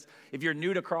If you're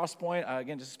new to Crosspoint,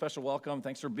 again, just a special welcome.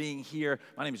 Thanks for being here.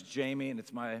 My name is Jamie, and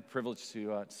it's my privilege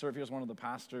to serve here as one of the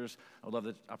pastors. I would love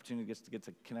the opportunity to get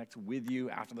to connect with you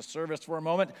after the service for a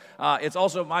moment. It's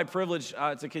also my privilege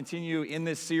to continue in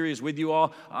this series with you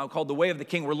all called The Way of the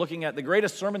King. We're looking at the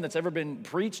greatest sermon that's ever been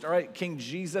preached, all right, King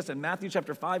Jesus. And Matthew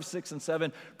chapter 5, 6, and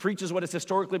 7 preaches what has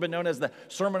historically been known as the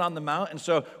Sermon on the Mount. And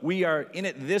so we are in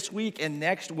it this week, and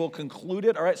next we'll conclude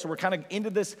it, all right? So we're kind of into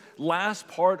this last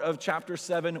part of chapter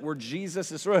 7 where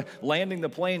Jesus is sort of landing the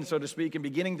plane, so to speak, and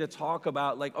beginning to talk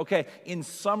about, like, okay, in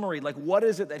summary, like, what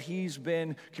is it that he's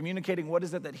been communicating? What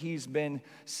is it that he's been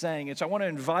saying? And so I want to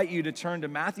invite you to turn to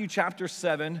Matthew chapter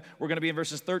 7. We're going to be in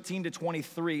verses 13 to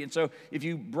 23. And so if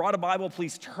you brought a Bible,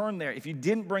 please turn there. If you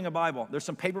didn't bring a Bible, there's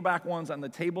some paperback ones on the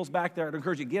tables back there. I'd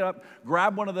encourage you to get up,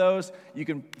 grab one of those. You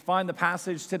can find the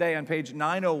passage today on page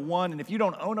 901. And if you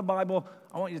don't own a Bible,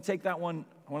 I want you to take that one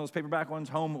of those paperback ones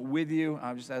home with you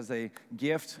just as a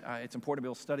gift. It's important to be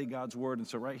able to study God's Word, and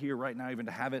so right here, right now, even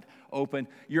to have it open.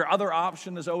 Your other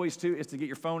option, as always, too, is to get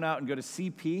your phone out and go to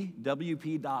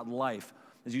cpwp.life.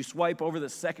 As you swipe over the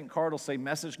second card, it'll say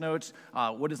message notes.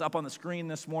 What is up on the screen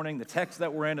this morning, the text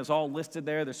that we're in is all listed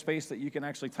there. There's space that you can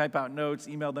actually type out notes,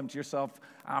 email them to yourself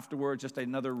afterwards, just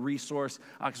another resource.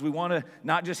 Because we want to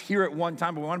not just hear it one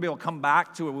time, but we want to be able to come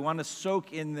back to it. We want to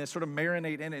soak in this, sort of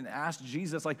marinate in it, and ask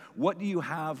Jesus, like, what do you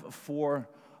have for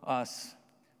us,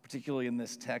 particularly in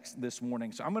this text this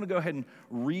morning? So I'm going to go ahead and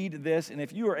read this. And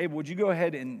if you are able, would you go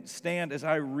ahead and stand as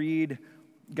I read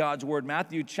God's Word?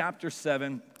 Matthew chapter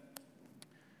 7.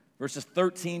 Verses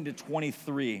 13 to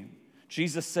 23,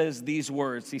 Jesus says these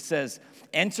words. He says,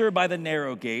 "Enter by the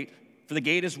narrow gate, for the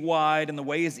gate is wide and the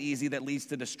way is easy that leads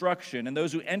to destruction, and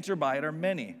those who enter by it are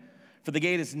many. For the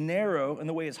gate is narrow and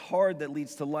the way is hard that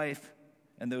leads to life,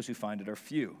 and those who find it are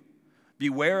few.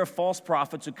 Beware of false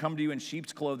prophets who come to you in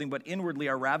sheep's clothing, but inwardly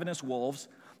are ravenous wolves.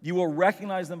 You will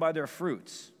recognize them by their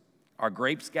fruits. Are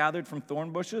grapes gathered from thorn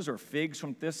bushes or figs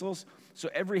from thistles? So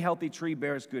every healthy tree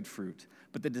bears good fruit,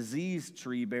 but the diseased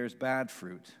tree bears bad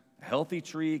fruit. A healthy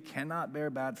tree cannot bear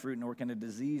bad fruit, nor can a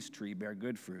diseased tree bear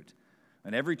good fruit.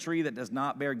 And every tree that does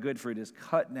not bear good fruit is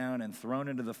cut down and thrown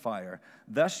into the fire.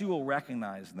 Thus you will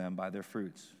recognize them by their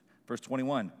fruits." Verse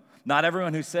 21, "Not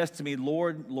everyone who says to me,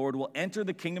 'Lord, Lord,' will enter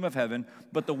the kingdom of heaven,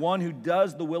 but the one who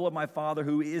does the will of my Father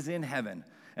who is in heaven.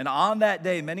 And on that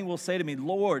day, many will say to me,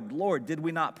 'Lord, Lord, did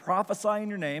we not prophesy in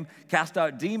your name, cast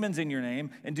out demons in your name,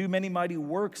 and do many mighty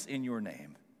works in your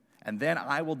name?' And then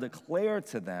I will declare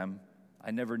to them,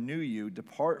 'I never knew you.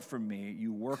 Depart from me,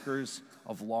 you workers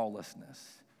of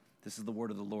lawlessness.'" This is the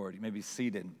word of the Lord. You may be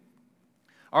seated.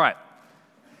 All right.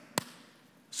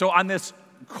 So on this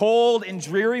cold and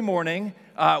dreary morning,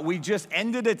 we just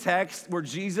ended a text where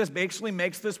Jesus basically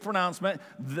makes this pronouncement.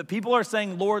 The people are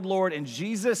saying, "Lord, Lord," and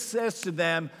Jesus says to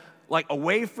them, like,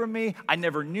 "Away from me, I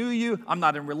never knew you. I'm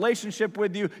not in relationship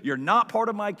with you. You're not part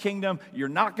of my kingdom. You're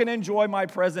not going to enjoy my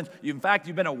presence. In fact,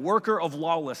 you've been a worker of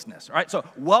lawlessness." All right, so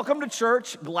welcome to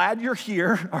church. Glad you're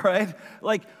here, all right?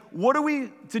 Like, what are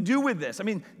we to do with this? I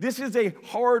mean, this is a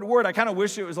hard word. I kind of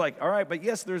wish it was like, all right, but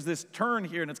yes, there's this turn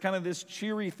here, and it's kind of this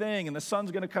cheery thing, and the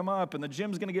sun's going to come up, and the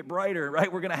gym's going to get brighter,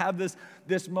 right? We're going to have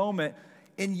this moment.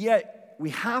 And yet,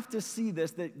 we have to see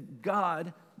this, that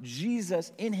God,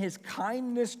 Jesus, in his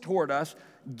kindness toward us,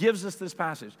 gives us this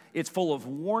passage. It's full of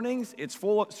warnings.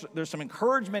 There's some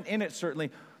encouragement in it, certainly,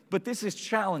 but this is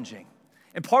challenging.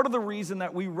 And part of the reason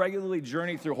that we regularly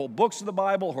journey through whole books of the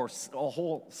Bible or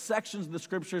whole sections of the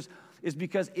Scriptures is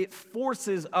because it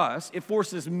forces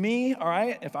me, all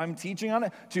right, if I'm teaching on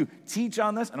it, to teach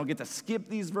on this. I don't get to skip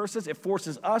these verses. It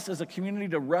forces us as a community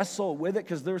to wrestle with it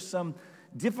because there's some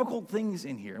difficult things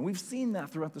in here. And we've seen that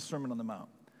throughout the Sermon on the Mount.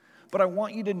 But I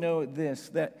want you to know this,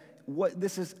 that what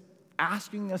this is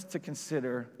asking us to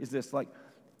consider is this, like,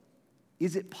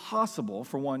 is it possible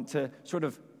for one to sort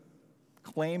of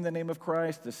claim the name of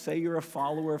Christ, to say you're a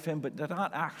follower of him, but to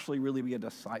not actually really be a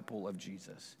disciple of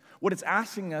Jesus? What it's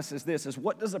asking us is this, is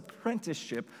what does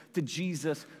apprenticeship to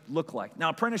Jesus look like? Now,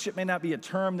 apprenticeship may not be a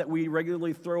term that we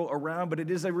regularly throw around, but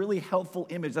it is a really helpful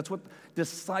image. That's what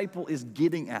disciple is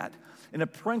getting at. An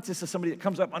apprentice is somebody that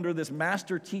comes up under this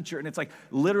master teacher, and it's like,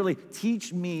 literally,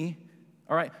 teach me,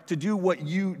 all right, to do what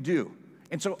you do.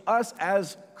 And so us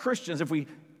as Christians, if we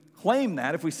claim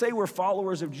that, if we say we're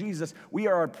followers of Jesus, we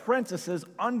are apprentices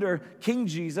under King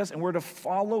Jesus, and we're to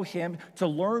follow him to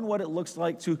learn what it looks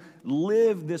like to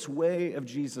live this way of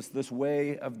Jesus, this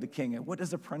way of the King. And what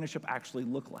does apprenticeship actually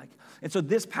look like? And so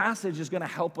this passage is going to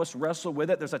help us wrestle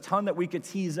with it. There's a ton that we could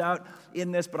tease out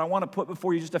in this, but I want to put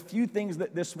before you just a few things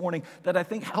this morning that I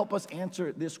think help us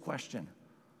answer this question.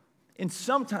 And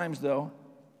sometimes, though,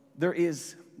 there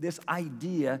is this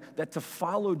idea that to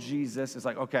follow Jesus is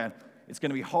like, okay, it's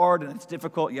going to be hard and it's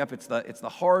difficult. Yep, it's the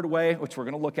hard way, which we're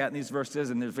going to look at in these verses,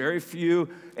 and there's very few,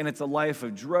 and it's a life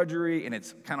of drudgery, and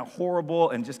it's kind of horrible,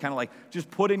 and just kind of like,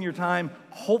 just put in your time.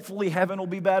 Hopefully heaven will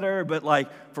be better, but like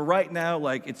for right now,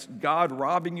 like it's God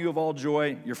robbing you of all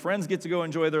joy. Your friends get to go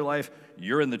enjoy their life.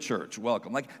 You're in the church.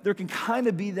 Welcome. Like there can kind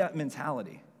of be that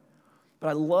mentality. But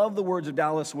I love the words of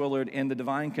Dallas Willard in The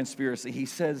Divine Conspiracy. He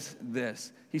says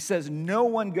this. He says, no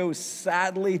one goes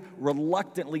sadly,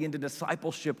 reluctantly into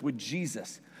discipleship with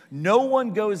Jesus. No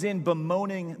one goes in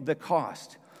bemoaning the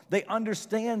cost. They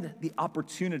understand the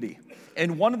opportunity.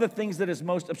 And one of the things that has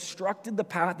most obstructed the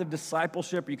path of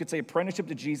discipleship, or you could say apprenticeship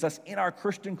to Jesus, in our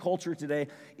Christian culture today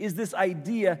is this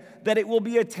idea that it will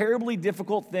be a terribly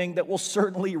difficult thing that will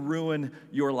certainly ruin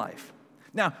your life.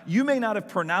 Now, you may not have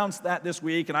pronounced that this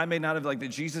week, and I may not have like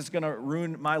that Jesus is going to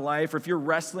ruin my life, or if you're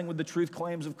wrestling with the truth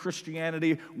claims of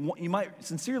Christianity, you might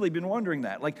sincerely been wondering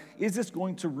that. Like, is this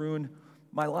going to ruin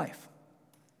my life?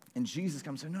 And Jesus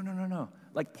comes and says, no.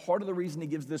 Like, part of the reason he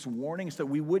gives this warning is that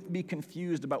we wouldn't be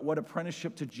confused about what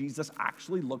apprenticeship to Jesus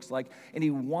actually looks like, and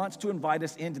he wants to invite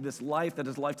us into this life that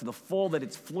is life to the full, that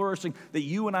it's flourishing, that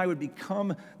you and I would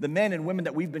become the men and women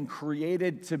that we've been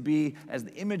created to be as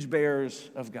the image bearers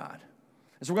of God.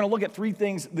 And so we're going to look at three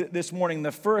things this morning.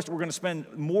 The first, we're going to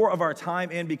spend more of our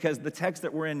time in because the text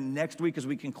that we're in next week as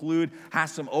we conclude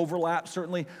has some overlap,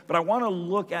 certainly. But I want to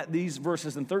look at these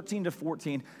verses in 13 to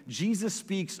 14. Jesus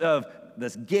speaks of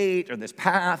this gate or this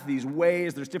path, these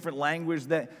ways. There's different language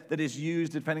that is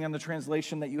used depending on the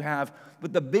translation that you have.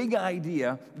 But the big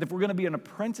idea that if we're going to be an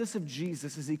apprentice of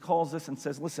Jesus, as he calls us and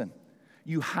says, listen,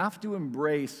 you have to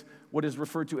embrace what is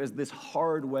referred to as this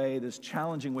hard way, this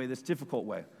challenging way, this difficult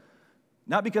way.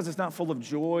 Not because it's not full of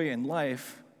joy and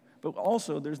life, but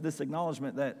also there's this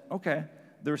acknowledgement that, okay,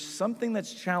 there's something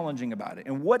that's challenging about it.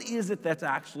 And what is it that's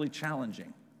actually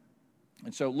challenging?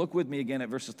 And so look with me again at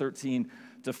verses 13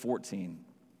 to 14.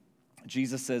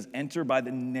 Jesus says, enter by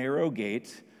the narrow gate.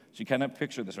 So you kind of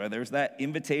picture this, right? There's that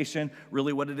invitation.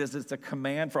 Really what it is, it's a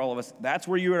command for all of us. That's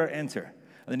where you are to enter.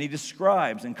 And then he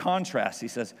describes in contrast, he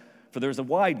says, for there's a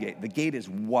wide gate. The gate is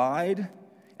wide,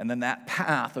 and then that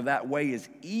path or that way is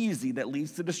easy that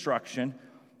leads to destruction,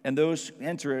 and those who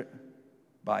enter it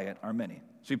by it are many.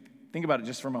 So you think about it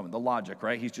just for a moment, the logic,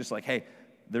 right? He's just like, hey,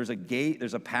 there's a gate,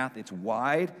 there's a path, it's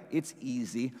wide, it's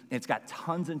easy, and it's got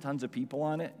tons and tons of people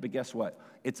on it, but guess what?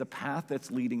 It's a path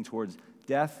that's leading towards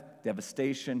death,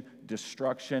 devastation,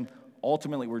 destruction.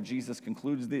 Ultimately, where Jesus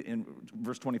concludes in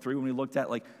verse 23, when we looked at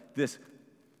like this,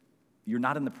 you're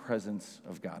not in the presence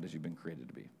of God as you've been created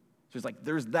to be. So it's like,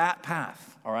 there's that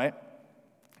path, all right?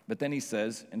 But then he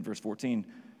says in verse 14,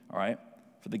 all right,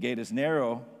 for the gate is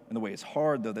narrow and the way is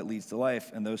hard, though, that leads to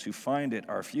life, and those who find it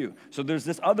are few. So there's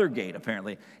this other gate,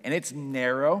 apparently, and it's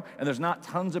narrow, and there's not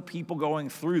tons of people going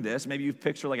through this. Maybe you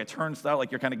picture like a turnstile,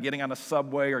 like you're kind of getting on a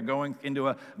subway or going into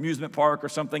an amusement park or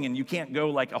something, and you can't go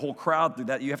like a whole crowd through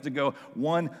that. You have to go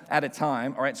one at a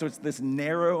time, all right? So it's this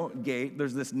narrow gate.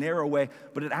 There's this narrow way,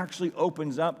 but it actually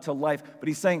opens up to life. But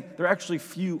he's saying there are actually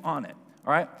few on it.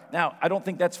 All right? Now, I don't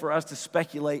think that's for us to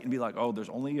speculate and be like, oh, there's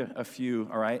only a few,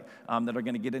 all right, that are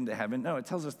going to get into heaven. No, it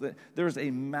tells us that there's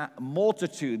a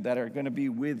multitude that are going to be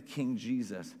with King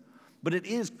Jesus. But it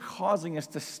is causing us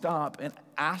to stop and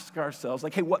ask ourselves,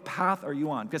 like, hey, what path are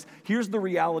you on? Because here's the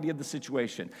reality of the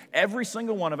situation. Every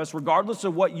single one of us, regardless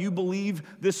of what you believe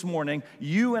this morning,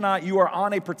 you are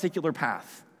on a particular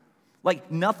path.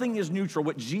 Like, nothing is neutral.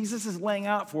 What Jesus is laying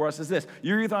out for us is this.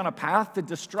 You're either on a path to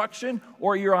destruction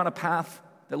or you're on a path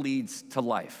that leads to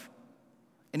life.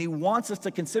 And he wants us to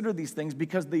consider these things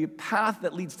because the path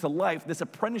that leads to life, this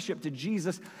apprenticeship to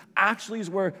Jesus, actually is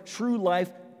where true life,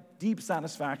 deep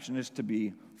satisfaction is to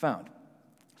be found.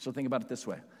 So think about it this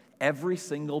way. Every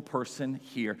single person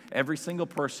here, every single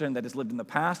person that has lived in the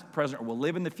past, present, or will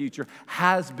live in the future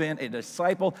has been a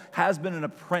disciple, has been an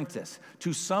apprentice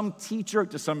to some teacher,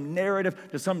 to some narrative,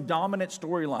 to some dominant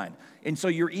storyline. And so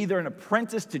you're either an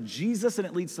apprentice to Jesus and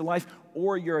it leads to life,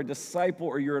 or you're a disciple,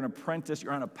 or you're an apprentice,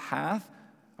 you're on a path,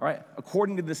 all right,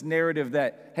 according to this narrative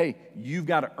that, hey, you've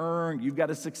got to earn, you've got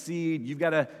to succeed, you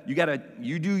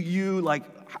do you, like,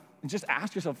 just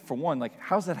ask yourself, for one, like,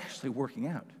 how's that actually working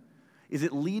out? Is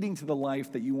it leading to the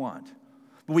life that you want?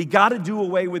 But we got to do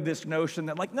away with this notion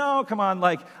that, like, no, come on,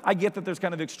 like, I get that there's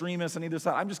kind of extremists on either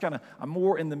side. I'm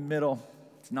more in the middle.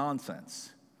 It's nonsense.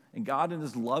 And God, in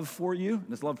his love for you, and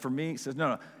his love for me, says,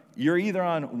 no, you're either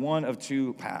on one of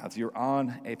two paths. You're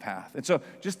on a path. And so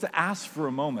just to ask for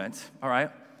a moment, all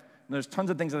right, and there's tons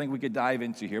of things I think we could dive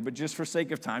into here, but just for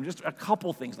sake of time, just a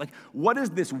couple things. Like, what is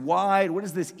this wide, what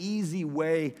is this easy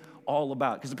way all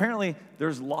about? Because apparently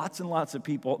there's lots and lots of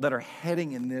people that are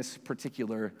heading in this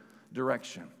particular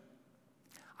direction.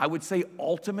 I would say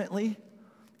ultimately,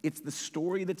 it's the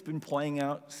story that's been playing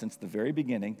out since the very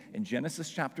beginning in Genesis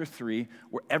chapter 3,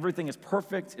 where everything is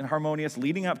perfect and harmonious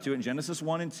leading up to it in Genesis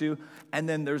 1 and 2. And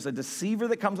then there's a deceiver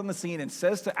that comes on the scene and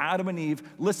says to Adam and Eve,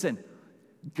 listen,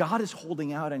 God is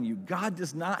holding out on you. God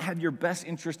does not have your best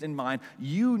interest in mind.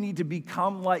 You need to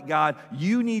become like God.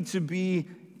 You need to be,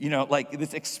 like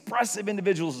this expressive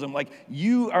individualism. Like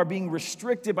you are being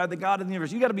restricted by the God of the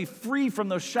universe. You got to be free from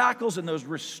those shackles and those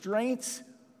restraints.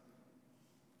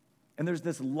 And there's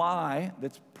this lie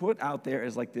that's put out there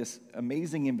as like this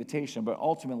amazing invitation, but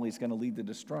ultimately it's going to lead to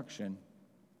destruction,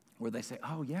 where they say,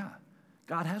 oh yeah,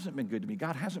 God hasn't been good to me.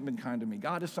 God hasn't been kind to me.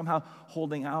 God is somehow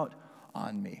holding out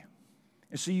on me.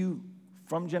 And so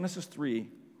from Genesis 3,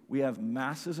 we have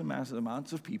massive and massive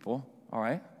amounts of people, all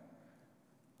right?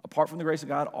 Apart from the grace of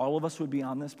God, all of us would be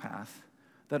on this path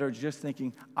that are just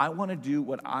thinking, I want to do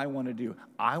what I want to do.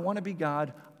 I want to be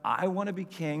God. I want to be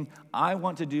king. I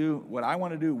want to do what I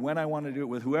want to do when I want to do it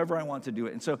with whoever I want to do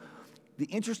it. And so the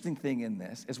interesting thing in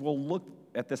this is we'll look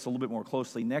at this a little bit more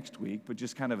closely next week, but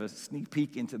just kind of a sneak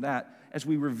peek into that as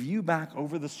we review back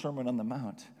over the Sermon on the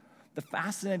Mount. The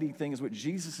fascinating thing is what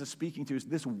Jesus is speaking to is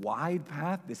this wide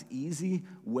path, this easy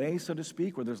way, so to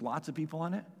speak, where there's lots of people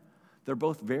on it. They're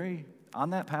both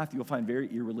on that path, you'll find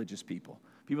very irreligious people.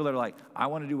 People that are like, I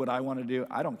want to do what I want to do.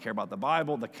 I don't care about the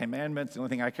Bible, the commandments. The only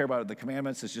thing I care about with the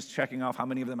commandments is just checking off how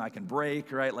many of them I can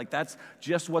break, right? Like that's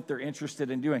just what they're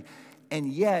interested in doing. And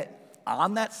yet,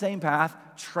 on that same path,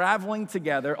 traveling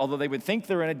together, although they would think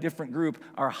they're in a different group,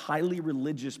 are highly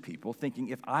religious people thinking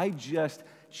if I just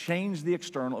change the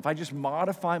external, if I just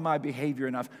modify my behavior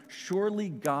enough, surely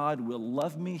God will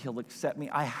love me, he'll accept me.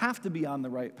 I have to be on the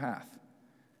right path.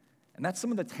 And that's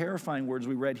some of the terrifying words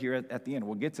we read here at the end.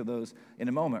 We'll get to those in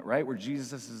a moment, right? Where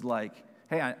Jesus is like,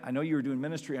 hey, I know you were doing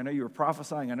ministry. I know you were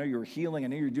prophesying. I know you were healing. I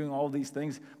know you were doing all of these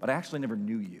things, but I actually never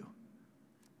knew you.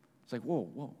 It's like,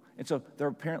 whoa. And so there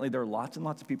are lots and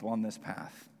lots of people on this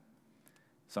path.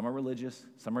 Some are religious,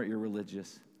 some are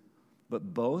irreligious,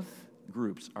 but both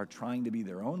groups are trying to be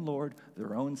their own Lord,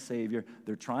 their own Savior.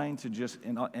 They're trying to just,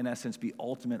 in essence, be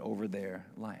ultimate over their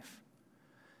life.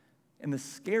 And the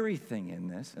scary thing in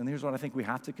this, and here's what I think we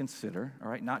have to consider, all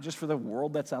right, not just for the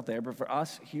world that's out there, but for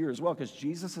us here as well, because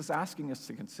Jesus is asking us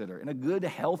to consider in a good,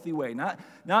 healthy way, not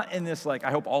in this like,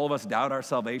 I hope all of us doubt our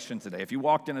salvation today. If you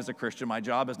walked in as a Christian, my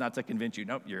job is not to convince you,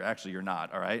 nope, you're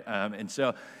not, all right? And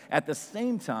so at the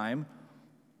same time,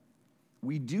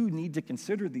 we do need to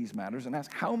consider these matters and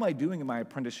ask, how am I doing in my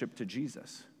apprenticeship to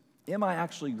Jesus? Am I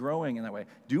actually growing in that way?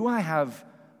 Do I have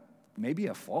maybe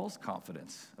a false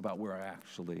confidence about where I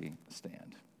actually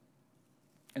stand?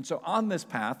 And so on this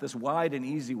path, this wide and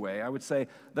easy way, I would say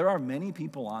there are many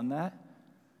people on that.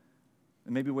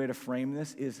 And maybe a way to frame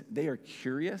this is they are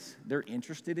curious, they're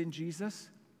interested in Jesus.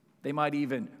 They might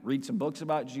even read some books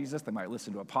about Jesus. They might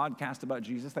listen to a podcast about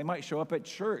Jesus. They might show up at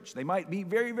church. They might be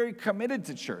very, very committed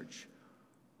to church.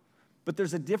 But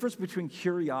there's a difference between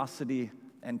curiosity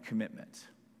and commitment.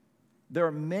 There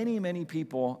are many, many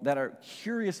people that are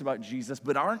curious about Jesus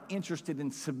but aren't interested in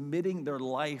submitting their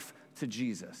life to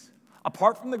Jesus.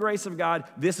 Apart from the grace of God,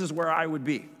 this is where I would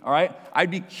be, all right? I'd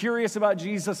be curious about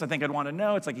Jesus. I think I'd want to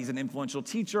know. It's like he's an influential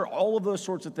teacher, all of those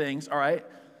sorts of things, all right?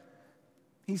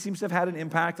 He seems to have had an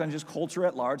impact on just culture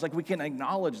at large. Like we can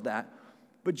acknowledge that.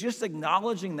 But just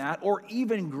acknowledging that or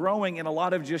even growing in a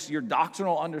lot of just your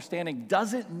doctrinal understanding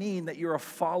doesn't mean that you're a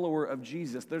follower of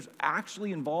Jesus. There's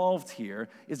actually involved here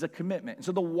is a commitment. And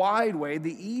so the wide way,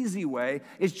 the easy way,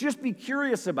 is just be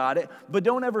curious about it, but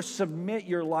don't ever submit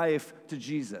your life to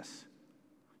Jesus.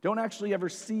 Don't actually ever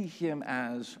see him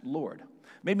as Lord.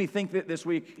 Made me think that this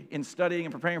week in studying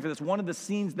and preparing for this, one of the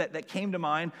scenes that came to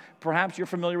mind, perhaps you're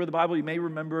familiar with the Bible, you may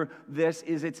remember this,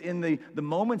 is it's in the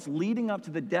moments leading up to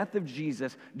the death of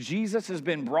Jesus. Jesus has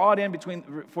been brought in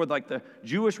for like the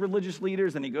Jewish religious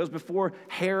leaders, and he goes before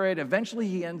Herod. Eventually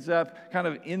he ends up kind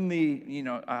of in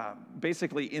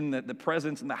basically in the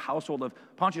presence and the household of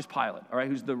Pontius Pilate, all right,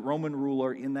 who's the Roman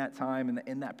ruler in that time and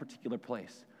in that particular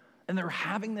place. And they're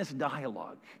having this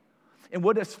dialogue. And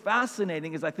what is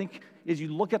fascinating is I think as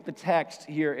you look at the text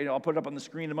here, and I'll put it up on the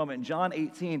screen in a moment, in John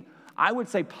 18, I would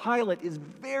say Pilate is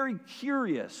very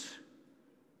curious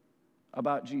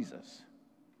about Jesus.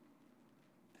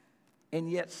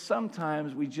 And yet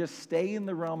sometimes we just stay in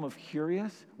the realm of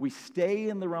curious. We stay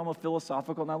in the realm of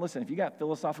philosophical. Now listen, if you got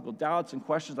philosophical doubts and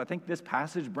questions, I think this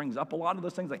passage brings up a lot of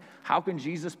those things. Like, how can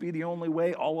Jesus be the only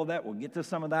way? All of that. We'll get to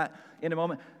some of that in a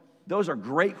moment. Those are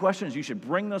great questions. You should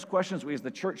bring those questions. We as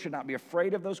the church should not be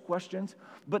afraid of those questions.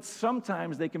 But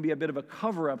sometimes they can be a bit of a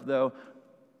cover-up, though,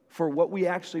 for what we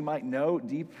actually might know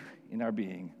deep in our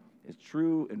being is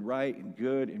true and right and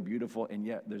good and beautiful, and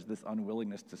yet there's this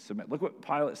unwillingness to submit. Look what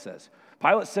Pilate says.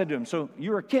 Pilate said to him, so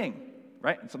you're a king,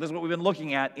 right? And so this is what we've been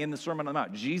looking at in the Sermon on the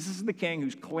Mount. Jesus is the king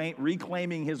who's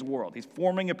reclaiming his world. He's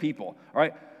forming a people, all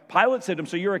right? Pilate said to him,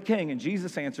 so you're a king, and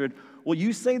Jesus answered, well,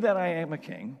 you say that I am a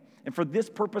king, and for this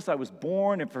purpose I was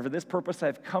born, and for this purpose I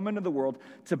have come into the world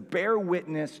to bear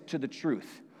witness to the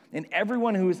truth. And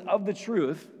everyone who is of the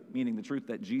truth, meaning the truth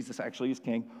that Jesus actually is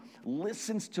king,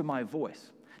 listens to my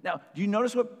voice. Now, do you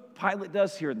notice what Pilate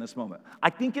does here in this moment? I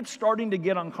think it's starting to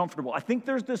get uncomfortable. I think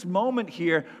there's this moment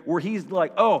here where he's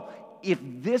like, oh, if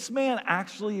this man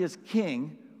actually is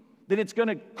king, then it's going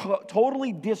to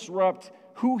totally disrupt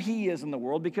who he is in the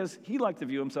world, because he liked to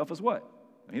view himself as what?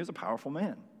 He was a powerful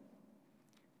man.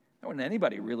 There wasn't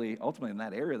anybody really, ultimately, in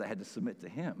that area that had to submit to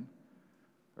him,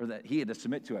 or that he had to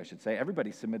submit to, I should say.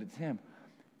 Everybody submitted to him.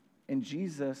 And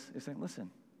Jesus is saying,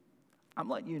 listen, I'm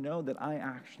letting you know that I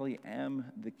actually am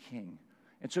the king.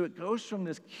 And so it goes from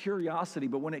this curiosity,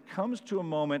 but when it comes to a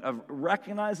moment of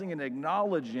recognizing and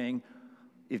acknowledging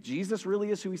if Jesus really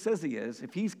is who he says he is,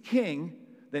 if he's king,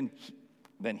 then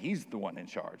he's the one in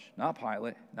charge, not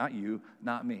Pilate, not you,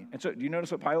 not me. And so do you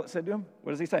notice what Pilate said to him?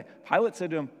 What does he say? Pilate said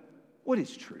to him, what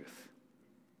is truth?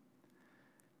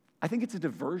 I think it's a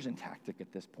diversion tactic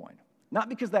at this point. Not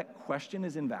because that question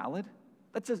is invalid.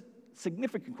 That's a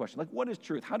significant question. Like, what is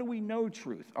truth? How do we know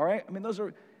truth? All right? I mean, those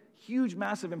are huge,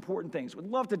 massive, important things. We'd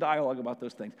love to dialogue about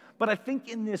those things. But I think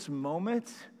in this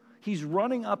moment, he's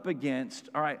running up against,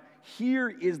 all right, here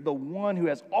is the one who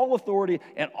has all authority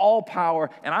and all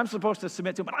power, and I'm supposed to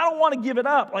submit to him, but I don't want to give it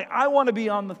up. Like, I want to be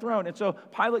on the throne. And so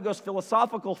Pilate goes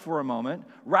philosophical for a moment.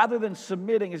 Rather than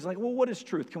submitting, he's like, well, what is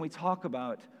truth? Can we talk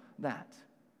about that?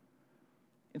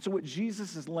 And so what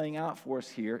Jesus is laying out for us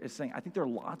here is saying, I think there are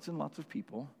lots and lots of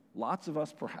people, lots of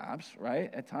us perhaps,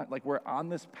 right, at times, like we're on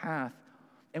this path,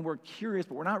 and we're curious,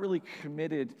 but we're not really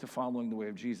committed to following the way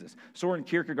of Jesus. Soren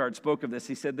Kierkegaard spoke of this.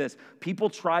 He said this, people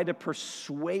try to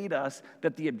persuade us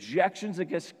that the objections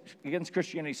against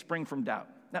Christianity spring from doubt.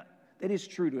 Now, that is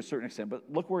true to a certain extent, but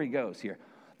look where he goes here.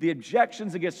 The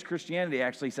objections against Christianity,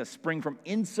 actually, he says, spring from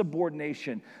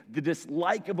insubordination, the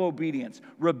dislike of obedience,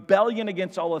 rebellion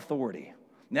against all authority.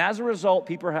 And as a result,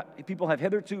 people have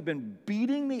hitherto been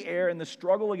beating the air in the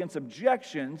struggle against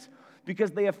objections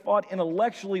because they have fought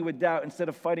intellectually with doubt instead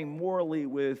of fighting morally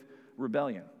with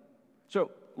rebellion. So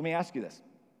let me ask you this.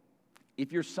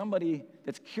 If you're somebody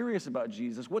that's curious about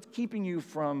Jesus, what's keeping you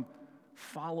from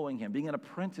following him, being an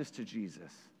apprentice to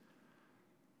Jesus?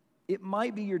 It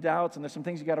might be your doubts, and there's some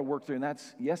things you got to work through, and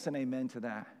that's yes and amen to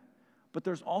that. But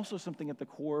there's also something at the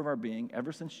core of our being,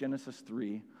 ever since Genesis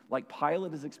 3, like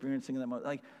Pilate is experiencing in that moment,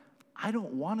 like, I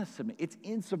don't want to submit. It's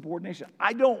insubordination.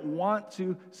 I don't want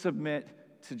to submit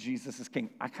to Jesus as king.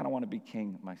 I kind of want to be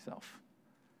king myself.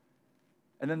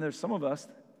 And then there's some of us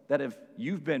that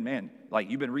you've been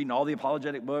reading all the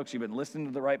apologetic books, you've been listening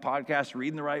to the right podcasts,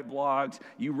 reading the right blogs,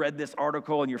 you read this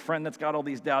article, and your friend that's got all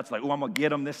these doubts, like, oh, I'm going to get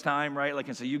them this time, right? Like,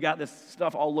 and so you got this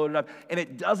stuff all loaded up, and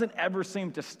it doesn't ever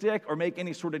seem to stick or make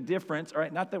any sort of difference, all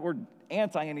right? Not that we're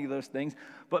anti any of those things,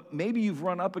 but maybe you've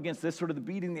run up against this sort of the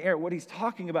beating in the air. What he's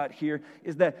talking about here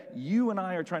is that you and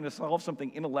I are trying to solve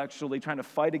something intellectually, trying to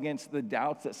fight against the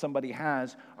doubts that somebody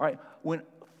has, all right? When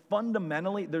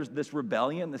fundamentally there's this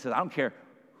rebellion that says, I don't care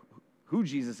who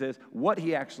Jesus is, what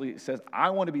he actually says,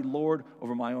 I want to be Lord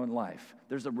over my own life.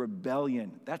 There's a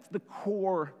rebellion. That's the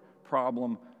core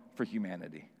problem for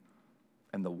humanity.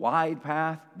 And the wide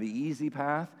path, the easy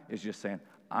path, is just saying,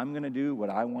 I'm going to do what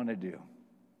I want to do.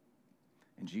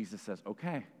 And Jesus says,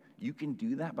 okay, you can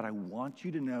do that, but I want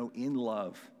you to know in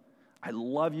love, I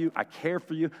love you, I care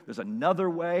for you. There's another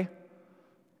way.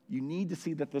 You need to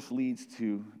see that this leads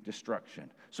to destruction.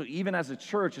 So even as a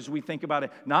church, as we think about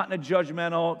it, not in a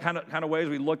judgmental kind of ways,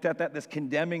 we looked at that, this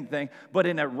condemning thing, but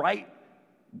in a right,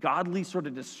 godly sort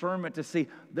of discernment to see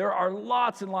there are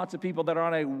lots and lots of people that are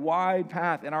on a wide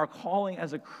path, and our calling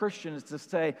as a Christian is to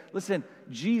say, listen,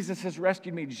 Jesus has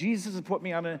rescued me. Jesus has put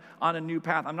me on a new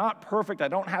path. I'm not perfect. I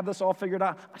don't have this all figured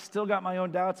out. I still got my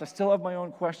own doubts. I still have my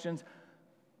own questions.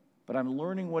 But I'm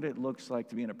learning what it looks like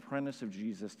to be an apprentice of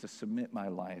Jesus, to submit my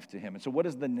life to him. And so what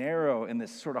is the narrow and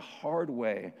this sort of hard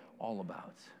way all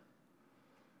about?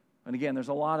 And again, there's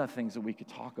a lot of things that we could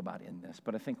talk about in this,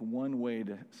 but I think one way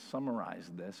to summarize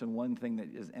this, and one thing that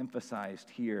is emphasized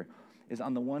here, is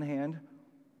on the one hand,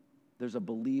 there's a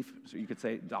belief, so you could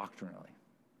say doctrinally.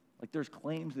 Like there's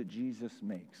claims that Jesus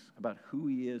makes about who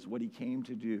he is, what he came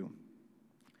to do.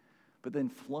 But then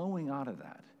flowing out of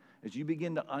that, as you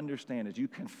begin to understand, as you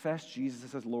confess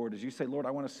Jesus as Lord, as you say, Lord,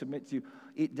 I want to submit to you,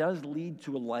 it does lead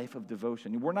to a life of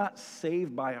devotion. We're not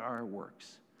saved by our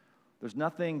works. There's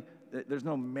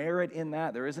no merit in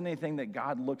that. There isn't anything that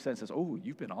God looks at and says, oh,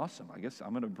 you've been awesome. I guess I'm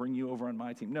going to bring you over on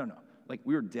my team. No. Like,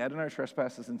 we were dead in our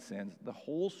trespasses and sins. The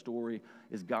whole story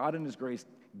is God in his grace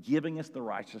giving us the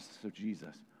righteousness of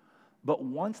Jesus. But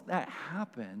once that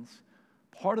happens,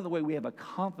 part of the way we have a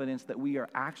confidence that we are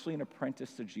actually an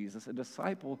apprentice to Jesus, a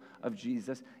disciple of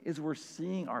Jesus, is we're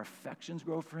seeing our affections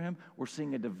grow for him. We're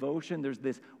seeing a devotion. There's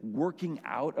this working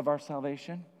out of our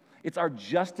salvation. It's our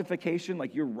justification,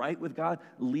 like you're right with God,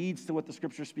 leads to what the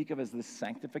scriptures speak of as this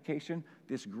sanctification,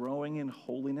 this growing in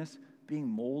holiness, being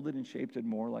molded and shaped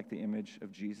more like the image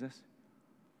of Jesus.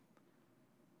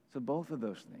 So both of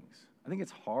those things. I think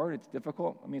it's hard, it's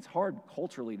difficult. I mean, it's hard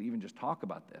culturally to even just talk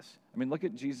about this. I mean, look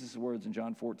at Jesus' words in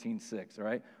John 14:6, all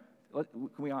right? Can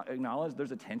we acknowledge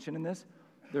there's a tension in this?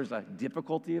 There's a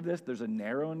difficulty of this. There's a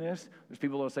narrowness. There's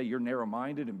people who will say you're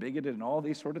narrow-minded and bigoted and all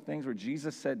these sort of things, where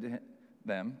Jesus said to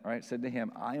them, all right, said to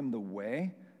him, I am the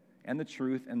way and the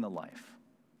truth and the life.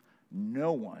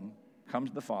 No one comes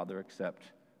to the Father except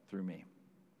through me.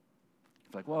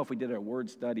 It's like, well, if we did a word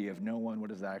study of no one, what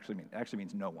does that actually mean? It actually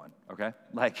means no one, okay?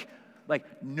 Like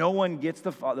no one gets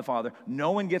the Father.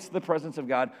 No one gets the presence of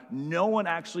God. No one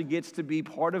actually gets to be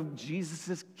part of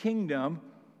Jesus' kingdom,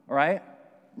 all right?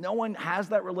 No one has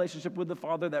that relationship with the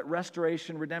Father, that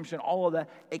restoration, redemption, all of that,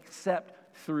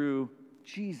 except through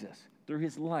Jesus, through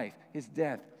his life, his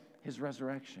death, his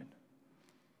resurrection.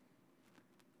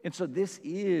 And so this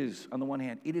is, on the one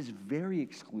hand, it is very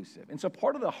exclusive. And so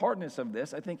part of the hardness of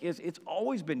this, I think, is it's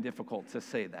always been difficult to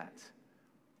say that.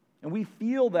 And we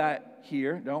feel that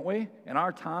here, don't we? In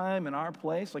our time, in our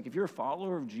place. Like, if you're a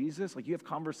follower of Jesus, like, you have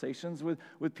conversations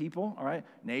with people, all right?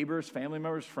 Neighbors, family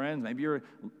members, friends. Maybe you're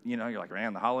like,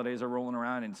 man, the holidays are rolling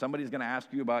around, and somebody's going to ask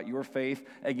you about your faith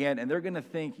again, and they're going to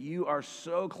think you are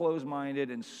so close-minded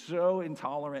and so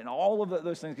intolerant and all of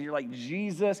those things. You're like,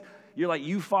 Jesus, you're like,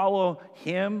 you follow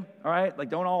him, all right? Like,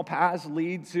 don't all paths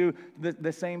lead to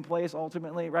the same place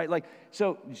ultimately, right? Like,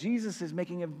 so Jesus is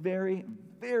making a very,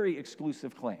 very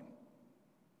exclusive claim.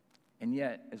 And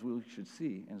yet, as we should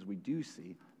see, and as we do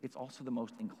see, it's also the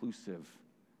most inclusive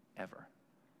ever.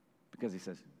 Because he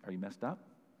says, are you messed up?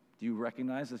 Do you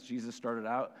recognize, as Jesus started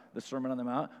out the Sermon on the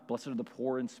Mount, blessed are the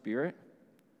poor in spirit?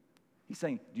 He's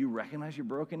saying, do you recognize your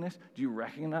brokenness? Do you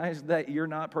recognize that you're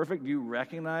not perfect? Do you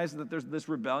recognize that there's this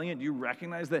rebellion? Do you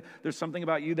recognize that there's something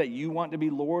about you that you want to be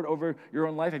Lord over your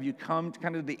own life? Have you come to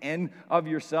kind of the end of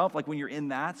yourself? Like, when you're in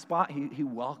that spot, he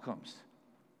welcomes.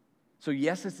 So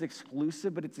yes, it's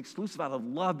exclusive, but it's exclusive out of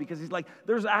love, because he's like,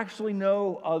 there's actually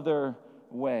no other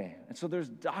way. And so there's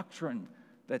doctrine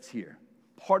that's here.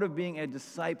 Part of being a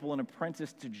disciple, an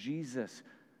apprentice to Jesus,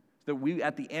 that we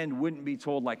at the end wouldn't be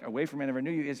told, like, away from me, I never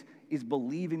knew you, is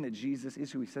believing that Jesus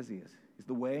is who he says he is. He's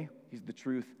the way, he's the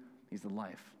truth, he's the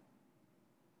life.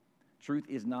 Truth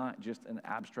is not just an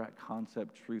abstract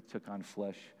concept. Truth took on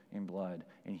flesh and blood.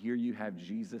 And here you have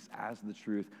Jesus as the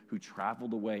truth, who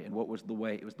traveled away. And what was the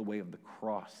way? It was the way of the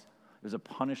cross. It was a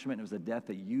punishment. It was a death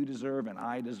that you deserve and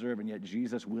I deserve. And yet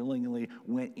Jesus willingly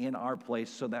went in our place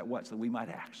so that what? So that we might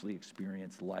actually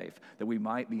experience life, that we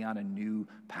might be on a new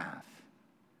path.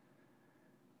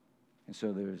 And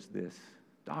so there's this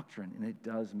doctrine, and it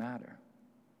does matter.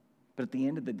 But at the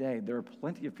end of the day, there are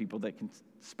plenty of people that can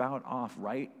spout off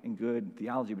right and good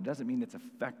theology, but it doesn't mean it's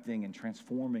affecting and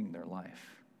transforming their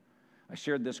life. I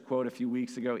shared this quote a few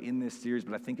weeks ago in this series,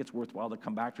 but I think it's worthwhile to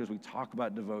come back to as we talk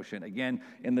about devotion. Again,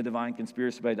 in The Divine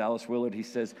Conspiracy by Dallas Willard, he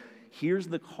says, here's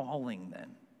the calling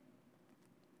then.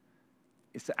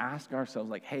 Is to ask ourselves,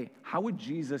 like, hey, how would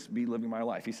Jesus be living my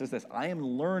life? He says this, I am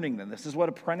learning then. This is what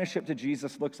apprenticeship to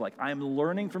Jesus looks like. I am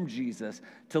learning from Jesus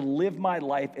to live my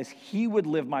life as he would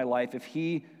live my life if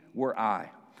he were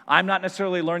I. I'm not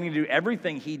necessarily learning to do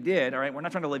everything he did, all right? We're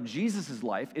not trying to live Jesus'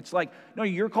 life. It's like, no,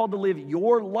 you're called to live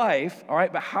your life, all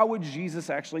right? But how would Jesus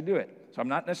actually do it? So I'm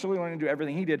not necessarily learning to do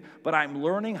everything he did, but I'm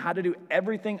learning how to do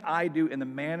everything I do in the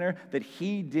manner that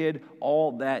he did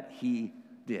all that he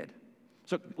did.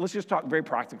 So let's just talk very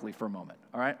practically for a moment,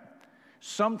 all right?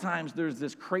 Sometimes there's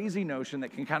this crazy notion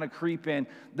that can kind of creep in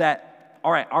that,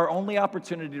 all right, our only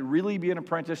opportunity to really be an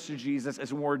apprentice to Jesus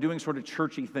is when we're doing sort of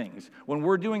churchy things. When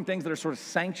we're doing things that are sort of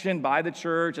sanctioned by the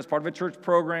church as part of a church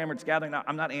program or it's gathering. Now,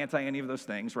 I'm not anti any of those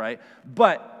things, right?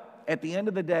 But at the end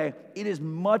of the day, it is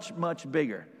much, much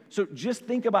bigger. So just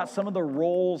think about some of the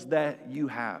roles that you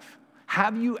have.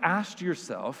 Have you asked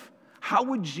yourself, how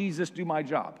would Jesus do my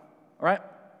job? All right?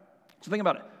 So think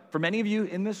about it. For many of you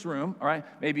in this room, all right,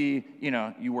 maybe,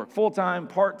 you work full-time,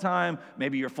 part-time,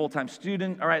 maybe you're a full-time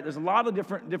student, all right? There's a lot of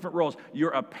different roles.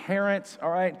 You're a parent, all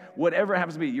right? Whatever it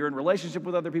happens to be. You're in relationship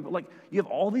with other people. Like, you have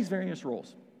all these various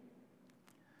roles.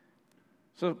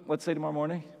 So let's say tomorrow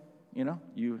morning,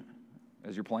 you,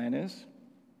 as your plan is,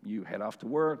 you head off to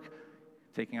work,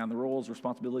 taking on the roles,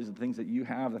 responsibilities, the things that you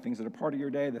have, the things that are part of your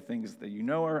day, the things that you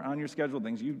know are on your schedule,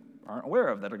 things you aren't aware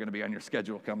of that are going to be on your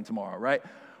schedule come tomorrow, right?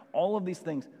 All of these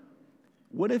things.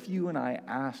 What if you and I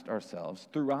asked ourselves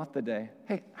throughout the day,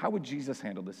 hey, how would Jesus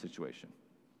handle this situation?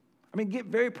 I mean, get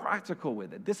very practical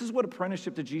with it. This is what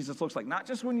apprenticeship to Jesus looks like. Not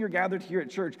just when you're gathered here at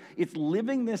church. It's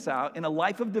living this out in a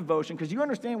life of devotion because you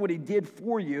understand what he did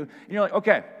for you. And you're like,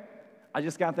 okay, I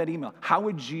just got that email. How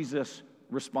would Jesus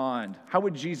respond? How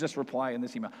would Jesus reply in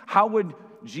this email? How would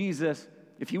Jesus,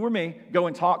 if he were me, go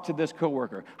and talk to this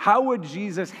coworker? How would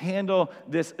Jesus handle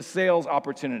this sales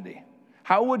opportunity?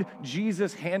 How would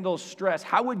Jesus handle stress?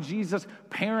 How would Jesus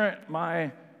parent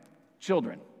my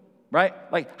children? Right?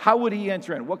 Like, how would he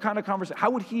enter in? What kind of conversation? How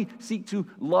would he seek to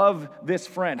love this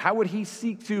friend? How would he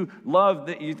seek to love,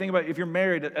 you think about if you're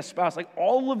married, a spouse, like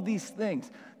all of these things.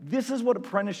 This is what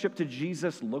apprenticeship to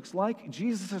Jesus looks like.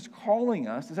 Jesus is calling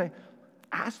us to say,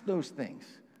 ask those things.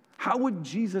 How would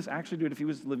Jesus actually do it if he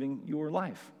was living your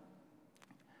life?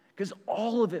 Because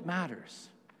all of it matters.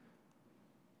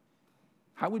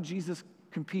 How would Jesus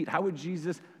compete? How would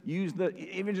Jesus use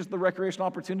even just the recreational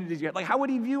opportunities you had? Like, how would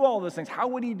he view all those things? How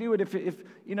would he do it if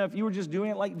you were just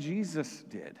doing it like Jesus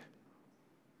did?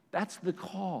 That's the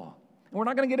call. And we're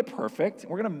not going to get it perfect.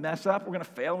 We're going to mess up. We're going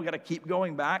to fail. We've got to keep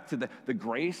going back to the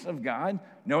grace of God,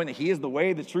 knowing that he is the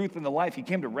way, the truth, and the life. He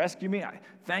came to rescue me. I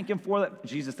thank him for that.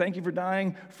 Jesus, thank you for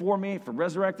dying for me, for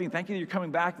resurrecting. Thank you that you're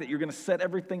coming back, that you're going to set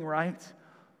everything right.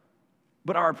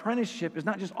 But our apprenticeship is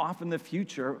not just off in the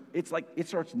future. It's like it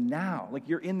starts now. Like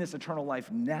you're in this eternal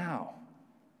life now.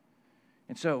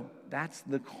 And so that's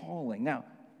the calling. Now,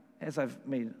 as I've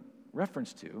made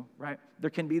reference to, right, there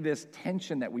can be this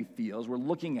tension that we feel as we're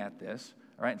looking at this,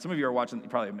 all right? And some of you are watching, you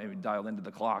probably maybe dialed into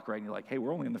the clock, right? And you're like, hey,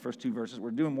 we're only in the first 2 verses.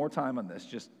 We're doing more time on this.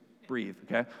 Just breathe,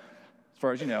 okay? As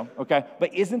far as you know, okay?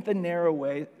 But isn't the narrow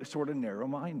way sort of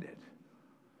narrow-minded?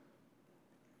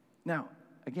 Now,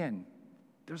 again,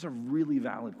 those are really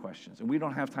valid questions, and we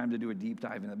don't have time to do a deep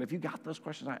dive in them. But if you got those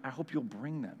questions, I hope you'll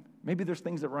bring them. Maybe there's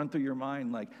things that run through your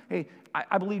mind like, hey,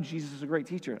 I believe Jesus is a great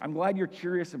teacher. I'm glad you're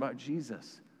curious about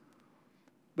Jesus.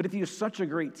 But if he's such a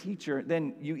great teacher,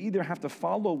 then you either have to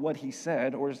follow what he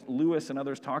said, or as Lewis and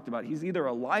others talked about, he's either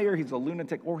a liar, he's a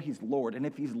lunatic, or he's Lord. And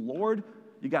if he's Lord,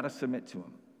 you got to submit to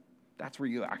him. That's where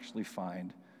you actually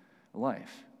find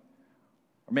life.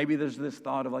 Or maybe there's this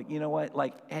thought of like, you know what,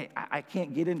 like, hey, I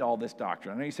can't get into all this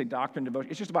doctrine. I know you say doctrine,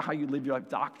 devotion. It's just about how you live your life.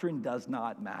 Doctrine does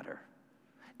not matter.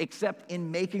 Except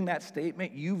in making that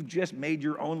statement, you've just made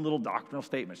your own little doctrinal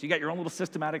statement. So you got your own little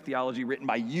systematic theology written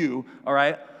by you, all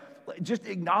right? Just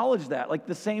acknowledge that. Like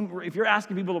the same, if you're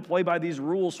asking people to play by these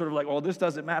rules, sort of like, well, this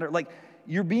doesn't matter. Like,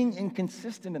 you're being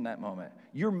inconsistent in that moment.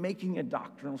 You're making a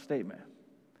doctrinal statement.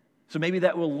 So maybe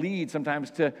that will lead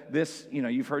sometimes to this,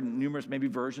 you've heard numerous maybe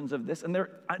versions of this, and they're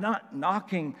not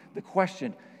knocking the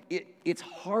question. It's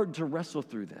hard to wrestle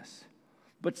through this.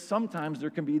 But sometimes there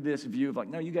can be this view of like,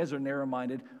 no, you guys are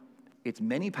narrow-minded. It's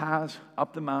many paths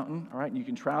up the mountain, all right? And you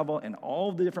can travel, and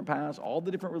all the different paths, all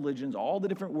the different religions, all the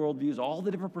different worldviews, all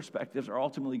the different perspectives are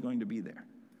ultimately going to be there.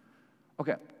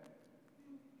 Okay.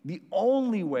 The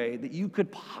only way that you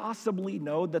could possibly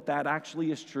know that that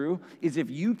actually is true is if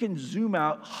you can zoom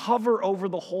out, hover over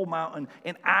the whole mountain,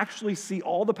 and actually see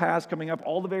all the paths coming up,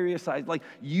 all the various sides. Like,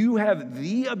 you have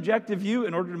the objective view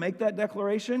in order to make that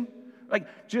declaration.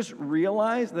 Like, just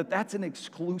realize that that's an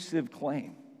exclusive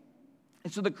claim.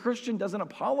 And so the Christian doesn't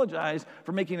apologize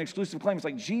for making exclusive claims.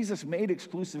 Like, Jesus made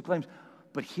exclusive claims.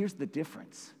 But here's the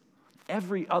difference.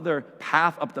 Every other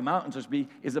path up the mountain, so to speak,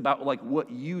 is about like what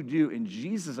you do. And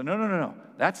Jesus, no.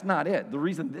 That's not it. The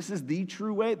reason this is the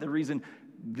true way, the reason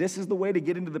this is the way to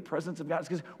get into the presence of God is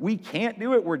because we can't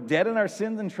do it. We're dead in our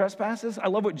sins and trespasses. I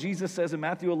love what Jesus says in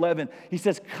Matthew 11. He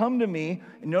says, come to me,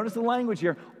 and notice the language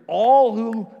here, all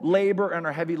who labor and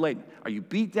are heavy laden. Are you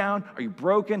beat down? Are you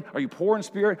broken? Are you poor in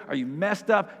spirit? Are you messed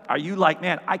up? Are you like,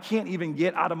 man, I can't even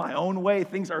get out of my own way.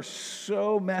 Things are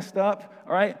so messed up,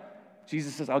 all right?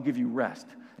 Jesus says, I'll give you rest.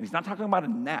 And he's not talking about a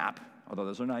nap, although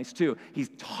those are nice too. He's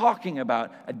talking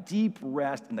about a deep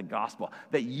rest in the gospel,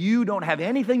 that you don't have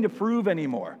anything to prove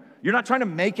anymore. You're not trying to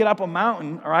make it up a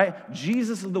mountain, all right?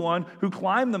 Jesus is the one who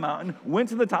climbed the mountain, went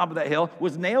to the top of that hill,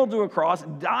 was nailed to a cross,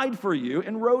 died for you,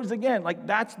 and rose again. Like,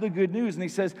 that's the good news. And he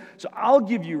says, so I'll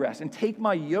give you rest and take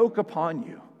my yoke upon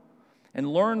you. and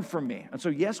learn from me. And so,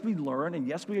 yes, we learn, and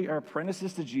yes, we are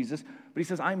apprentices to Jesus, but he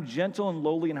says, I'm gentle and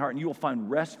lowly in heart, and you will find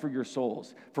rest for your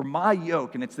souls. For my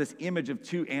yoke, and it's this image of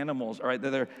two animals, all right,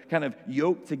 that are kind of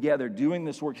yoked together doing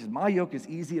this work. He says, my yoke is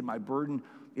easy and my burden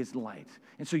is light.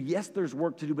 And so, yes, there's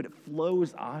work to do, but it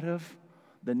flows out of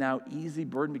the now easy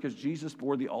burden because Jesus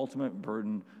bore the ultimate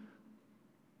burden,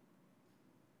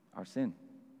 our sin,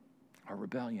 our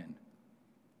rebellion.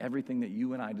 Everything that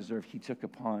you and I deserve, he took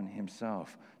upon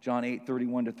himself. John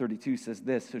 8:31-32 says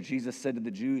this, so Jesus said to the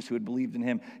Jews who had believed in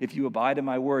him, if you abide in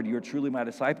my word, you are truly my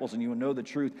disciples, and you will know the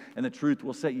truth, and the truth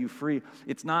will set you free.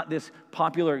 It's not this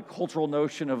popular cultural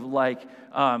notion of like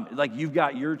you've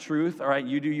got your truth, all right,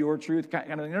 you do your truth,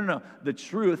 kind of, no. The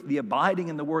truth, the abiding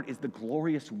in the word is the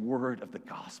glorious word of the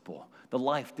gospel, the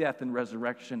life, death, and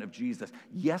resurrection of Jesus.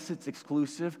 Yes, it's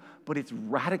exclusive, but it's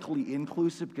radically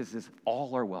inclusive because it's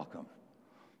all are welcome.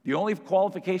 The only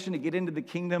qualification to get into the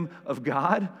kingdom of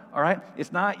God, all right,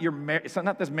 it's not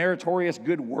this meritorious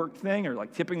good work thing or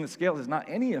like tipping the scales. It's not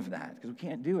any of that because we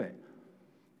can't do it.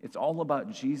 It's all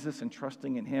about Jesus and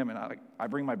trusting in him, and I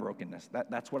bring my brokenness.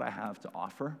 That's what I have to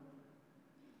offer.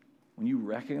 When you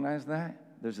recognize that,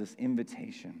 there's this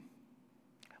invitation.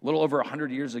 A little over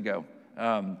 100 years ago,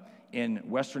 in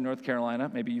western North Carolina,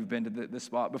 maybe you've been to this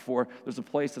spot before, there's a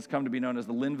place that's come to be known as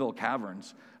the Linville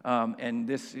Caverns, and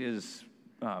this is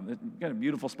kind of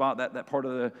beautiful spot, that part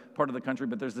of the country,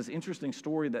 but there's this interesting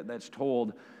story that's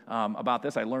told about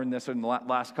this. I learned this in the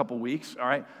last couple weeks, all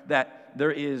right, that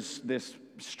there is this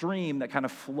stream that kind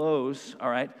of flows,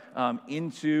 all right,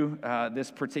 into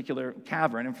this particular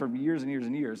cavern, and for years and years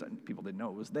and years, people didn't know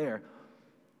it was there.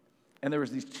 And there was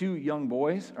these two young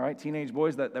boys, all right, teenage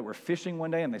boys that were fishing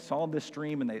one day, and they saw this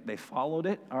stream, and they followed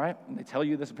it, all right, and they tell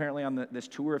you this apparently on this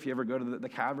tour if you ever go to the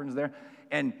caverns there,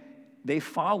 and they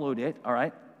followed it, all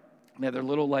right? They had their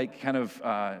little, like, kind of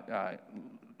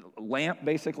lamp,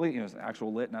 basically. It was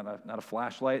actual lit, not a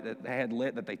flashlight that they had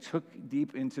lit that they took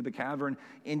deep into the cavern,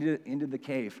 into the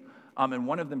cave. And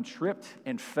one of them tripped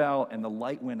and fell, and the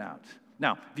light went out.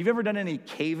 Now, if you've ever done any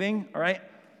caving, all right,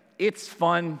 it's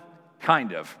fun,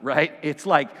 kind of, right? It's,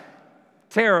 like,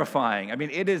 terrifying. I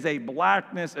mean, it is a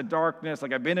blackness, a darkness.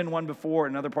 Like, I've been in one before,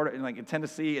 another part in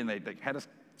Tennessee, and they had us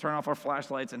turn off our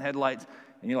flashlights and headlights,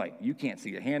 and you're like, you can't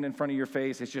see a hand in front of your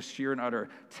face. It's just sheer and utter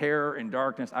terror and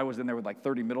darkness. I was in there with like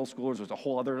 30 middle schoolers. There's a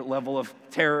whole other level of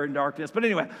terror and darkness. But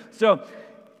anyway, so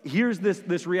here's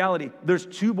this reality. There's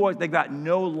two boys, they got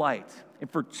no light. And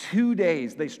for 2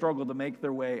 days, they struggled to make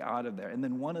their way out of there. And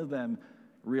then one of them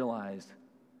realized,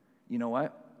 you know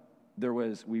what?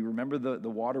 We remember the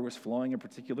water was flowing a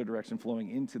particular direction, flowing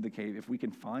into the cave. If we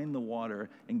can find the water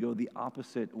and go the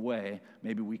opposite way,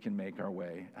 maybe we can make our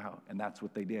way out. And that's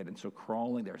what they did. And so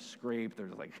crawling, they're scraped, they're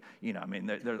like,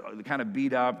 they're kind of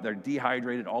beat up, they're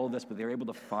dehydrated, all of this, but they were able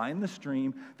to find the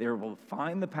stream, they were able to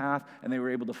find the path, and they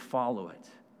were able to follow it.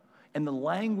 And the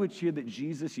language here that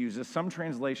Jesus uses, some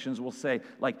translations will say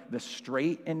like the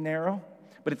straight and narrow,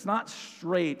 but it's not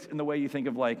straight in the way you think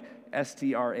of like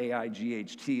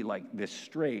S-T-R-A-I-G-H-T, like this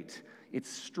straight. It's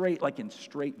straight like in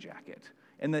straitjacket.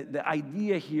 And the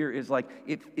idea here is like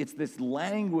it's this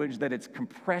language that it's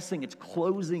compressing, it's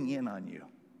closing in on you.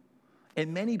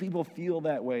 And many people feel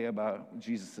that way about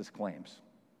Jesus' claims.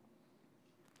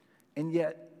 And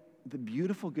yet, the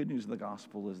beautiful good news of the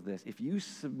gospel is this. If you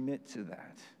submit to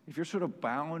that, if you're sort of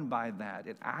bound by that,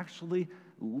 it actually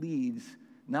leads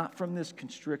not from this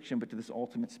constriction, but to this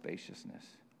ultimate spaciousness.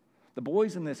 The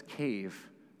boys in this cave,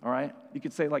 all right, you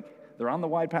could say like they're on the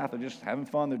wide path, they're just having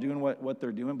fun, they're doing what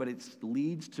they're doing, but it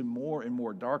leads to more and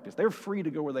more darkness. They're free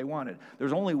to go where they wanted.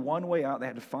 There's only one way out. They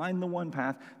had to find the one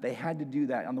path. They had to do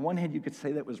that. On the one hand, you could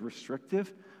say that was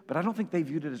restrictive, but I don't think they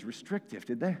viewed it as restrictive,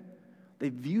 did they? They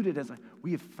viewed it as like,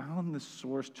 we have found the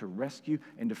source to rescue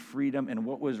and to freedom, and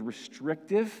what was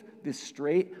restrictive, this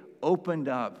straight, opened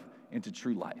up into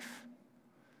true life.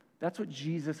 That's what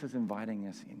Jesus is inviting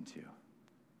us into.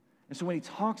 And so when he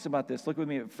talks about this, look with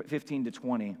me at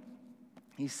 15-20.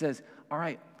 He says, all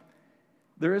right,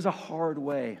 there is a hard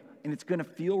way, and it's going to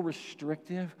feel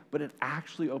restrictive, but it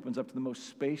actually opens up to the most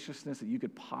spaciousness that you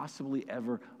could possibly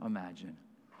ever imagine.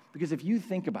 Because if you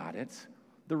think about it,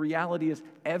 the reality is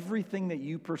everything that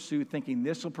you pursue thinking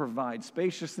this will provide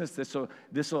spaciousness, this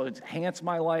will enhance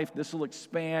my life, this will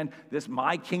expand,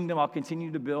 my kingdom I'll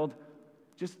continue to build.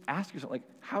 Just ask yourself, like,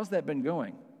 how's that been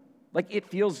going? Like, it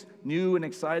feels new and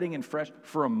exciting and fresh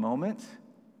for a moment,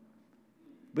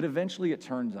 but eventually it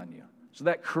turns on you. So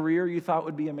that career you thought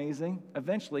would be amazing,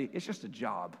 eventually it's just a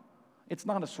job. It's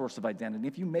not a source of identity.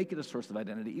 If you make it a source of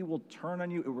identity, it will turn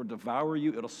on you, it will devour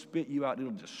you, it'll spit you out,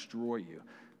 it'll destroy you.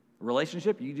 A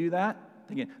relationship, you do that,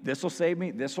 thinking, this will save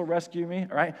me, this will rescue me,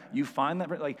 all right? You find that,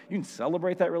 like, you can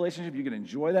celebrate that relationship, you can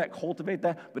enjoy that, cultivate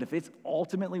that, but if it's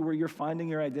ultimately where you're finding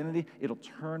your identity, it'll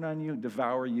turn on you,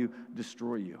 devour you,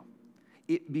 destroy you.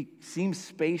 It seems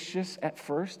spacious at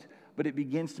first, but it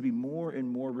begins to be more and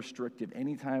more restrictive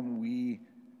anytime we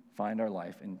find our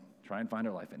life and try and find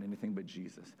our life in anything but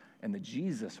Jesus. And the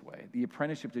Jesus way, the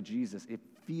apprenticeship to Jesus, it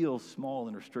feels small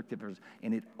and restrictive,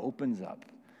 and it opens up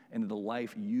into the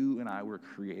life you and I were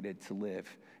created to live.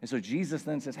 And so Jesus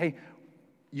then says, hey,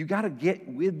 you got to get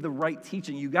with the right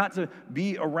teaching. You got to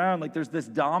be around, like there's this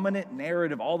dominant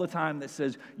narrative all the time that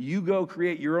says, you go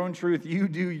create your own truth, you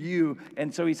do you.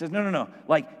 And so he says, no.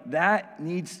 Like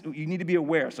you need to be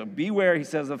aware. So beware, he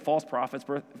says, of false prophets,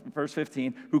 verse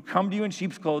 15, who come to you in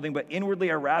sheep's clothing, but inwardly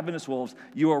are ravenous wolves.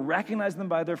 You will recognize them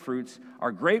by their fruits.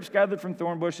 Are grapes gathered from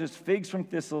thorn bushes, figs from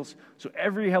thistles? So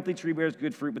every healthy tree bears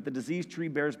good fruit, but the diseased tree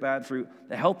bears bad fruit.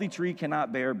 The healthy tree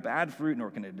cannot bear bad fruit,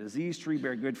 nor can a diseased tree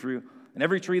bear good fruit. And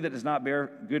every tree that does not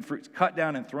bear good fruit is cut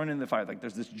down and thrown into the fire. Like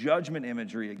there's this judgment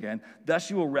imagery again. Thus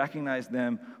you will recognize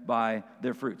them by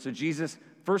their fruit. So Jesus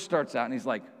first starts out and he's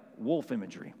like, wolf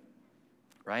imagery,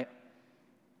 right?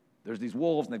 There's these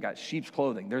wolves and they've got sheep's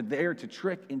clothing. They're there to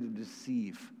trick and to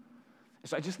deceive.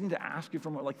 So I just need to ask you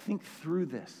think through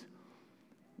this.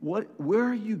 Where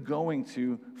are you going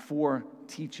to for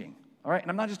teaching? All right, and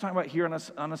I'm not just talking about here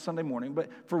on a Sunday morning, but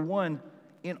for one,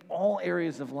 in all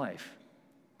areas of life.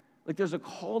 Like there's a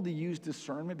call to use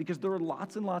discernment because there are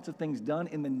lots and lots of things done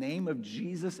in the name of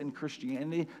Jesus and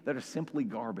Christianity that are simply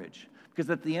garbage.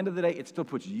 Because at the end of the day, it still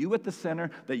puts you at the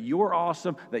center, that you're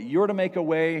awesome, that you're to make a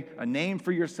way, a name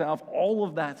for yourself, all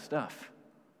of that stuff.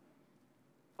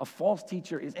 A false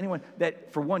teacher is anyone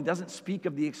that, for one, doesn't speak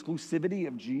of the exclusivity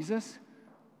of Jesus,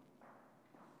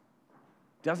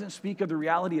 doesn't speak of the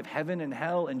reality of heaven and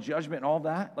hell and judgment and all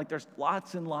that. Like there's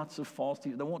lots and lots of false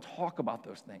teachers that won't talk about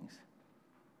those things.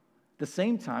 At the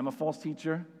same time, a false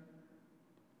teacher,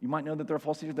 you might know that they're a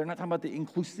false teacher, they're not talking about the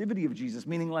inclusivity of Jesus,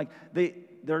 meaning like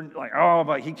they're like, oh,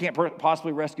 but he can't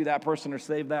possibly rescue that person or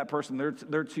save that person.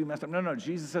 They're too messed up. No.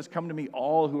 Jesus says, come to me,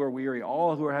 all who are weary,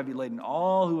 all who are heavy laden,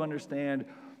 all who understand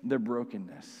their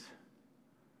brokenness.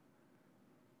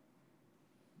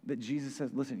 That Jesus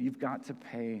says, listen, you've got to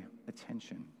pay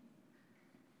attention.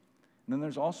 And then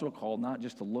there's also a call not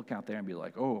just to look out there and be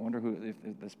like, oh, I wonder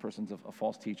if this person's a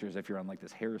false teacher, as if you're on like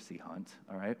this heresy hunt,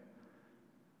 all right?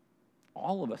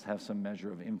 All of us have some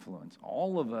measure of influence.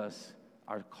 All of us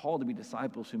are called to be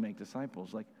disciples who make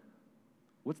disciples. Like,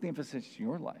 what's the emphasis in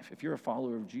your life? If you're a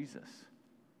follower of Jesus,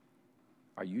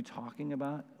 are you talking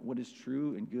about what is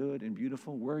true and good and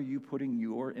beautiful? Where are you putting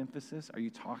your emphasis? Are you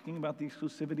talking about the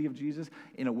exclusivity of Jesus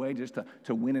in a way just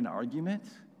to win an argument?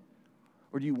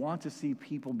 Or do you want to see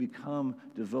people become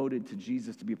devoted to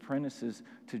Jesus, to be apprentices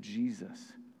to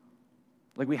Jesus?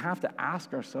 Like, we have to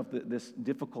ask ourselves this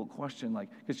difficult question, like,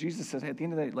 because Jesus says, hey, at the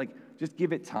end of the day, like, just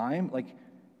give it time. Like,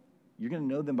 you're going to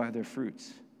know them by their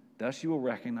fruits. Thus you will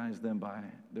recognize them by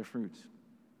their fruits.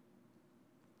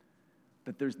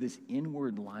 That there's this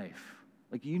inward life.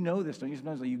 Like, you know this, don't you?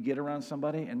 Sometimes like, you get around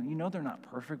somebody, and you know they're not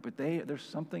perfect, but there's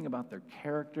something about their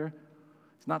character.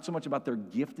 It's not so much about their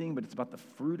gifting, but it's about the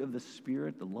fruit of the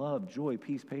Spirit, the love, joy,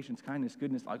 peace, patience, kindness,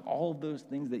 goodness, like all of those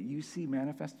things that you see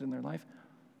manifested in their life.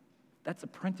 That's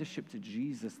apprenticeship to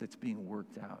Jesus that's being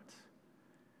worked out.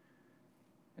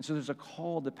 And so there's a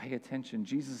call to pay attention.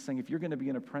 Jesus is saying, if you're going to be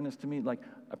an apprentice to me, like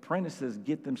apprentices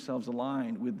get themselves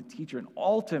aligned with the teacher, and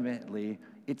ultimately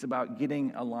it's about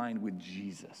getting aligned with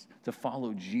Jesus, to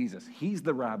follow Jesus. He's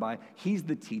the rabbi, he's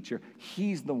the teacher,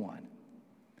 he's the one.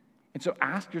 And so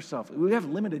ask yourself, we have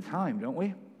limited time, don't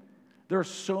we? There are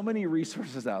so many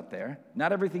resources out there.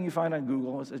 Not everything you find on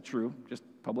Google is true, just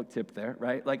public tip there,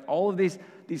 right? Like all of these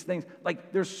things,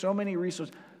 like there's so many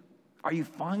resources. Are you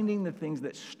finding the things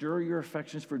that stir your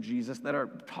affections for Jesus, that are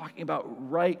talking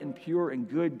about right and pure and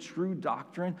good, true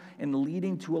doctrine, and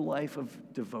leading to a life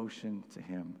of devotion to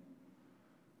Him?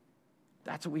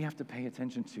 That's what we have to pay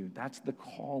attention to. That's the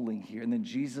calling here. And then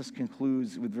Jesus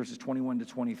concludes with verses 21 to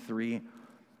 23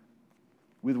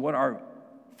 with what are,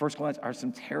 first glance, are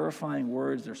some terrifying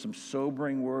words. There's some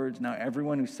sobering words. Now,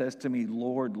 everyone who says to me,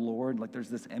 Lord, Lord, like there's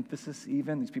this emphasis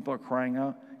even. These people are crying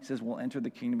out. He says, will enter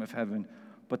the kingdom of heaven.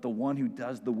 But the one who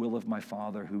does the will of my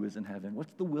Father who is in heaven.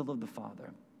 What's the will of the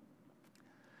Father?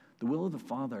 The will of the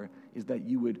Father is that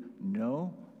you would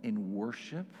know and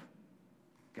worship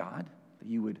God, that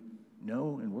you would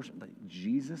know and worship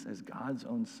Jesus as God's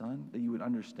own Son, that you would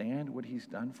understand what He's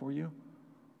done for you.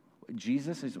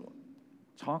 Jesus is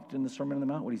talked in the Sermon on the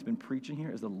Mount, what He's been preaching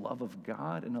here is the love of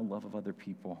God and the love of other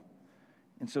people.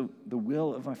 And so the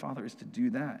will of my Father is to do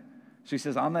that. So he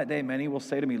says, on that day, many will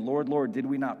say to me, Lord, Lord, did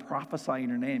we not prophesy in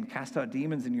your name, cast out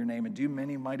demons in your name, and do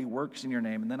many mighty works in your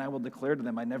name? And then I will declare to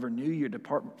them, I never knew you.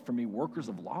 Depart from me, workers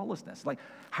of lawlessness. Like,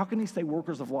 how can he say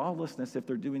workers of lawlessness if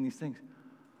they're doing these things?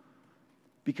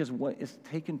 Because what is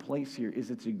taking place here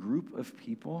is it's a group of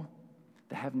people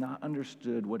that have not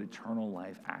understood what eternal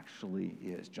life actually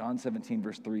is. John 17,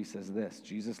 verse 3 says this.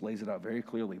 Jesus lays it out very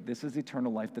clearly. This is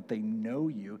eternal life, that they know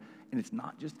you, and it's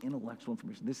not just intellectual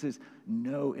information. This is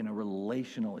know in a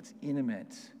relational, it's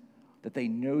intimate, that they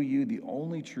know you, the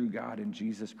only true God, in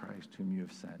Jesus Christ, whom you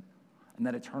have sent. And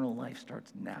that eternal life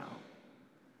starts now.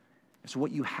 So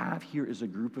what you have here is a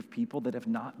group of people that have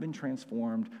not been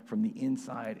transformed from the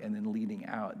inside and then leading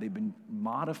out. They've been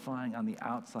modifying on the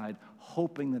outside,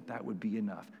 hoping that that would be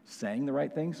enough. Saying the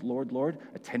right things, Lord, Lord,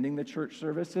 attending the church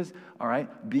services, all right,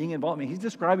 being involved. I mean, he's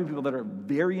describing people that are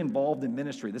very involved in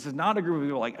ministry. This is not a group of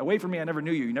people like, away from me, I never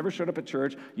knew you. You never showed up at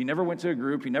church. You never went to a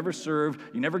group. You never served.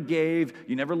 You never gave.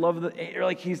 You never loved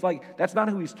he's like, that's not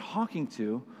who he's talking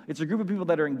to. It's a group of people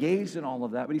that are engaged in all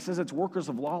of that. But he says it's workers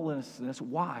of lawlessness.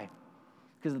 Why?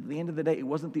 Because at the end of the day, it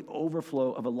wasn't the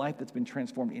overflow of a life that's been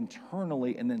transformed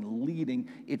internally and then leading.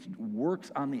 It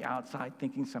works on the outside,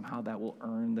 thinking somehow that will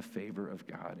earn the favor of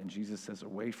God. And Jesus says,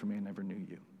 away from me, I never knew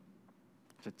you.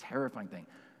 It's a terrifying thing.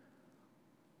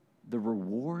 The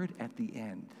reward at the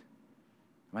end.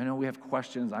 I know we have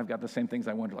questions. I've got the same things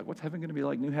I wonder, like, what's heaven going to be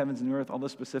like? New heavens, new earth, all the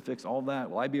specifics, all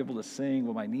that. Will I be able to sing?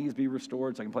 Will my knees be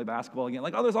restored so I can play basketball again?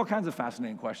 Like, there's all kinds of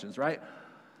fascinating questions, right?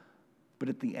 But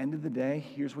at the end of the day,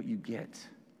 here's what you get.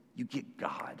 You get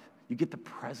God. You get the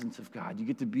presence of God. You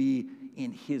get to be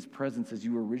in his presence as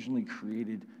you were originally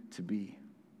created to be.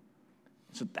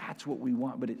 So that's what we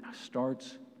want, but it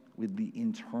starts with the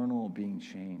internal being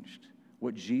changed.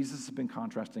 What Jesus has been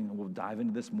contrasting, and we'll dive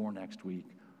into this more next week,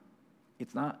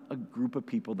 it's not a group of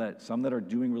people some that are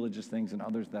doing religious things and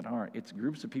others that aren't. It's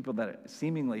groups of people that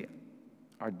seemingly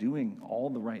are doing all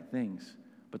the right things,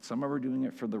 but some are doing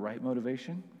it for the right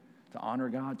motivation, to honor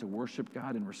God, to worship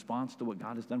God in response to what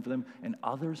God has done for them. And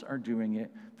others are doing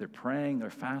it. They're praying, they're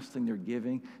fasting, they're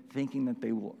giving, thinking that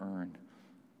they will earn.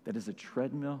 That is a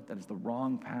treadmill. That is the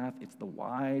wrong path. It's the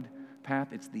wide path.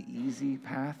 It's the easy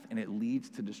path, and it leads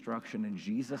to destruction. And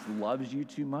Jesus loves you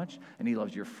too much, and he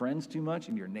loves your friends too much,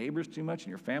 and your neighbors too much, and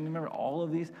your family members, all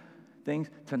of these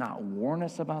things, to not warn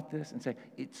us about this and say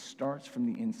it starts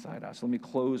from the inside out. So let me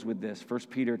close with this. 1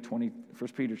 Peter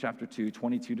chapter 2,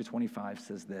 22 to 25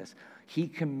 says this. He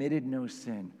committed no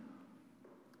sin.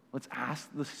 Let's ask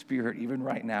the Spirit, even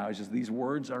right now, as just these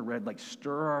words are read, like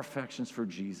stir our affections for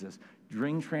Jesus,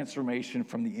 bring transformation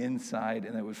from the inside,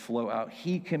 and it would flow out.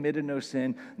 He committed no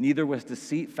sin, neither was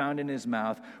deceit found in his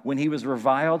mouth. When he was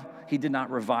reviled, he did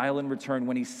not revile in return.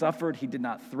 When he suffered, he did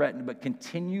not threaten, but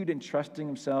continued entrusting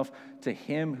himself to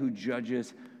him who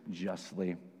judges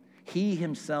justly. He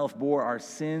himself bore our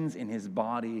sins in his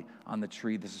body on the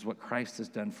tree. This is what Christ has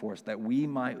done for us, that we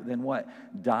might then what?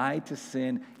 Die to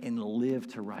sin and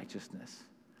live to righteousness.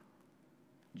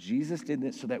 Jesus did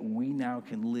this so that we now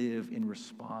can live in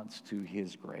response to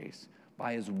his grace.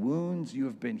 By his wounds you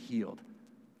have been healed.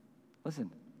 Listen,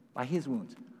 by his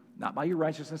wounds. Not by your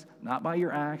righteousness, not by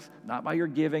your acts, not by your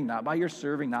giving, not by your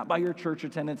serving, not by your church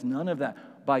attendance, none of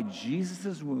that. By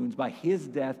Jesus' wounds, by his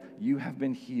death, you have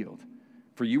been healed.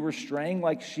 For you were straying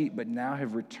like sheep, but now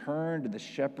have returned to the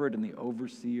shepherd and the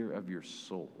overseer of your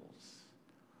souls.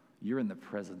 You're in the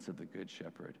presence of the good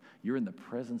shepherd. You're in the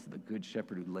presence of the good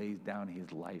shepherd who lays down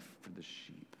his life for the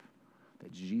sheep.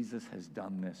 That Jesus has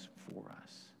done this for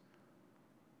us.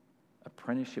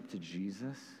 Apprenticeship to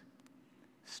Jesus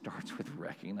starts with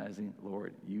recognizing,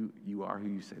 Lord, you are who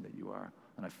you say that you are.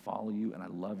 And I follow you, and I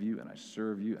love you, and I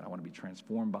serve you, and I want to be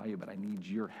transformed by you, but I need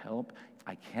your help.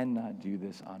 I cannot do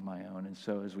this on my own. And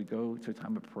so as we go to a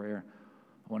time of prayer,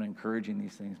 I want to encourage you in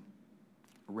these things.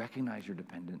 Recognize your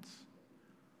dependence.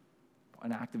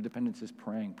 An act of dependence is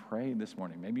praying. Pray this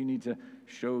morning. Maybe you need to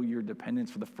show your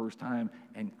dependence for the first time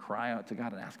and cry out to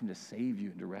God and ask him to save you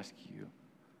and to rescue you.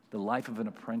 The life of an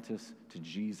apprentice to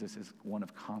Jesus is one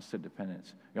of constant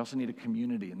dependence. You also need a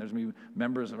community, and there's going to be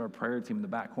members of our prayer team in the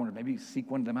back corner. Maybe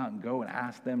seek one of them out and go and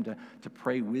ask them to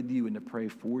pray with you and to pray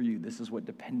for you. This is what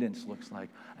dependence looks like.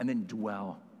 And then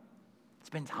dwell.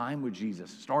 Spend time with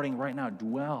Jesus. Starting right now,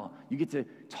 dwell. You get to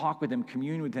talk with him,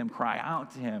 commune with him, cry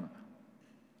out to him.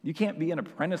 You can't be an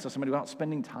apprentice of somebody without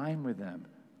spending time with them.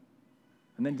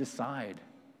 And then decide.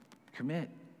 Commit.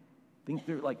 Think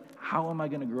through, like, how am I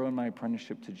going to grow in my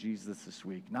apprenticeship to Jesus this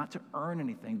week? Not to earn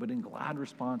anything, but in glad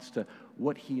response to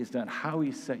what he has done, how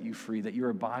he set you free, that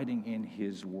you're abiding in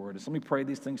his word. So let me pray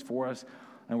these things for us.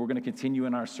 And we're going to continue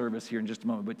in our service here in just a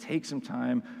moment. But take some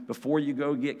time before you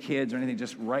go get kids or anything,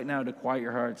 just right now to quiet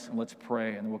your hearts, and let's pray,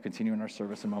 and then we'll continue in our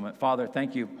service in a moment. Father,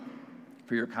 thank you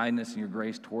for your kindness and your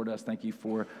grace toward us. Thank you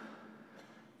for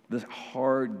the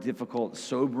hard, difficult,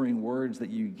 sobering words that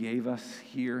you gave us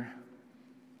here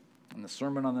in the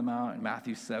Sermon on the Mount, in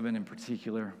Matthew 7 in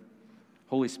particular.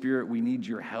 Holy Spirit, we need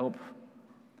your help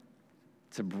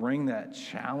to bring that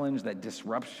challenge, that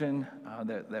disruption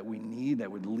that we need,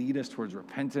 that would lead us towards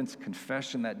repentance,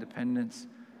 confession, that dependence.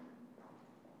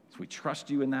 So we trust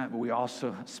you in that, but we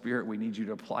also, Spirit, we need you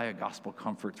to apply a gospel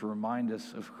comfort to remind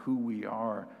us of who we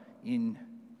are in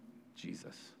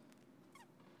Jesus.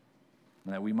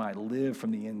 And that we might live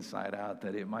from the inside out,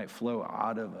 that it might flow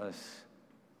out of us,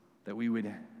 that we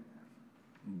would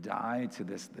die to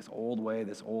this old way,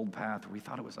 this old path. We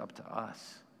thought it was up to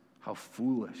us. How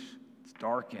foolish. It's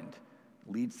darkened,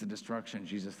 leads to destruction.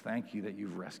 Jesus, thank you that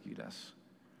you've rescued us.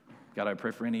 God, I pray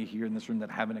for any here in this room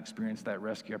that haven't experienced that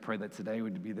rescue. I pray that today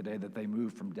would be the day that they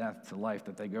move from death to life,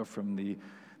 that they go from the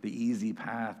easy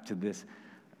path to this,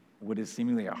 what is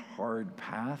seemingly a hard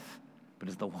path, but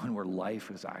is the one where life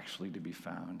is actually to be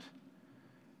found.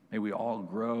 May we all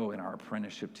grow in our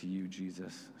apprenticeship to you,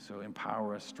 Jesus. So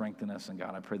empower us, strengthen us, and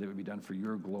God, I pray that it would be done for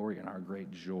your glory and our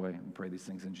great joy. We pray these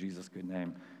things in Jesus' good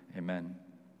name. Amen.